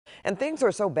And things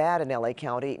are so bad in LA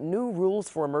County, new rules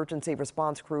for emergency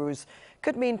response crews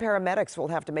could mean paramedics will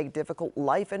have to make difficult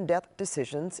life and death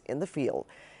decisions in the field.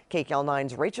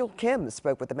 KCAL9's Rachel Kim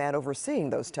spoke with the man overseeing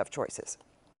those tough choices.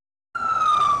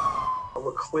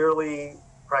 We're clearly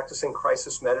practicing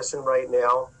crisis medicine right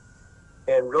now,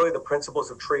 and really the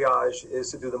principles of triage is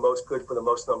to do the most good for the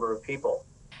most number of people.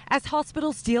 As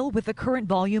hospitals deal with the current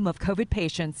volume of COVID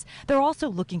patients, they're also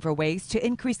looking for ways to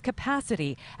increase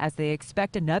capacity as they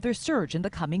expect another surge in the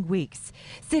coming weeks.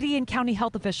 City and county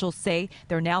health officials say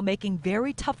they're now making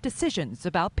very tough decisions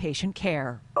about patient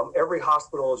care. Every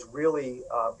hospital is really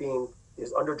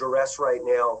is under duress right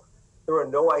now. There are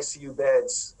no ICU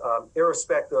beds,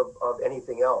 irrespective of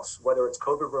anything else, whether it's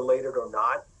COVID related or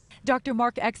not. Dr.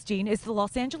 Mark Eckstein is the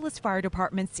Los Angeles Fire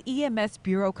Department's EMS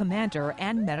Bureau Commander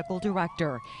and Medical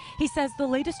Director. He says the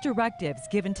latest directives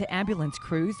given to ambulance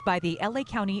crews by the LA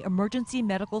County Emergency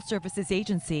Medical Services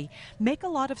Agency make a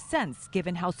lot of sense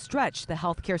given how stretched the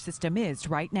healthcare system is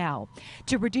right now.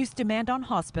 To reduce demand on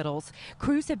hospitals,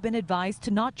 crews have been advised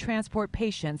to not transport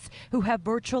patients who have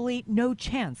virtually no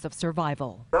chance of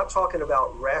survival. We're not talking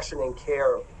about rationing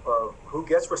care of who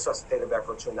gets resuscitative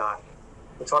efforts or not.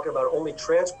 We're talking about only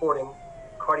transporting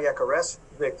cardiac arrest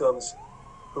victims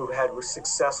who had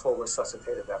successful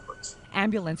resuscitative efforts.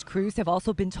 Ambulance crews have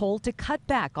also been told to cut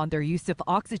back on their use of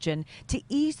oxygen to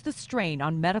ease the strain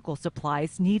on medical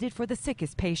supplies needed for the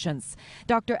sickest patients.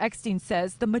 Dr. Eckstein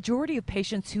says the majority of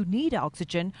patients who need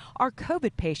oxygen are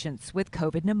COVID patients with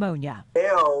COVID pneumonia.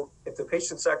 Now, if the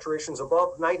patient saturation is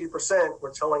above 90%,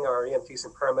 we're telling our EMTs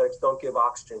and paramedics don't give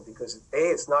oxygen because A,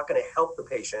 it's not going to help the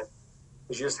patient.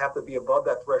 You just have to be above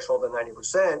that threshold of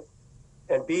 90%,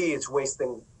 and B, it's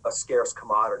wasting a scarce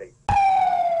commodity.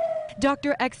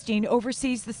 Dr. Eckstein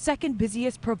oversees the second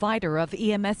busiest provider of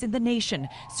EMS in the nation,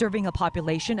 serving a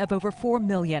population of over 4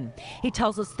 million. He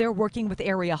tells us they're working with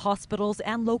area hospitals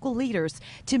and local leaders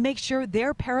to make sure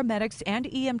their paramedics and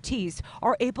EMTs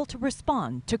are able to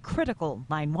respond to critical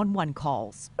 911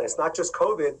 calls. It's not just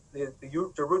COVID,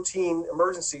 the routine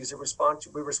emergencies we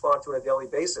respond to on a daily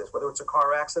basis, whether it's a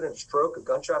car accident, a stroke, a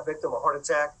gunshot victim, a heart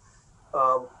attack.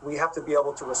 We have to be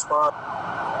able to respond.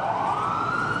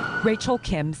 Rachel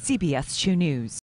Kim, CBS 2 News.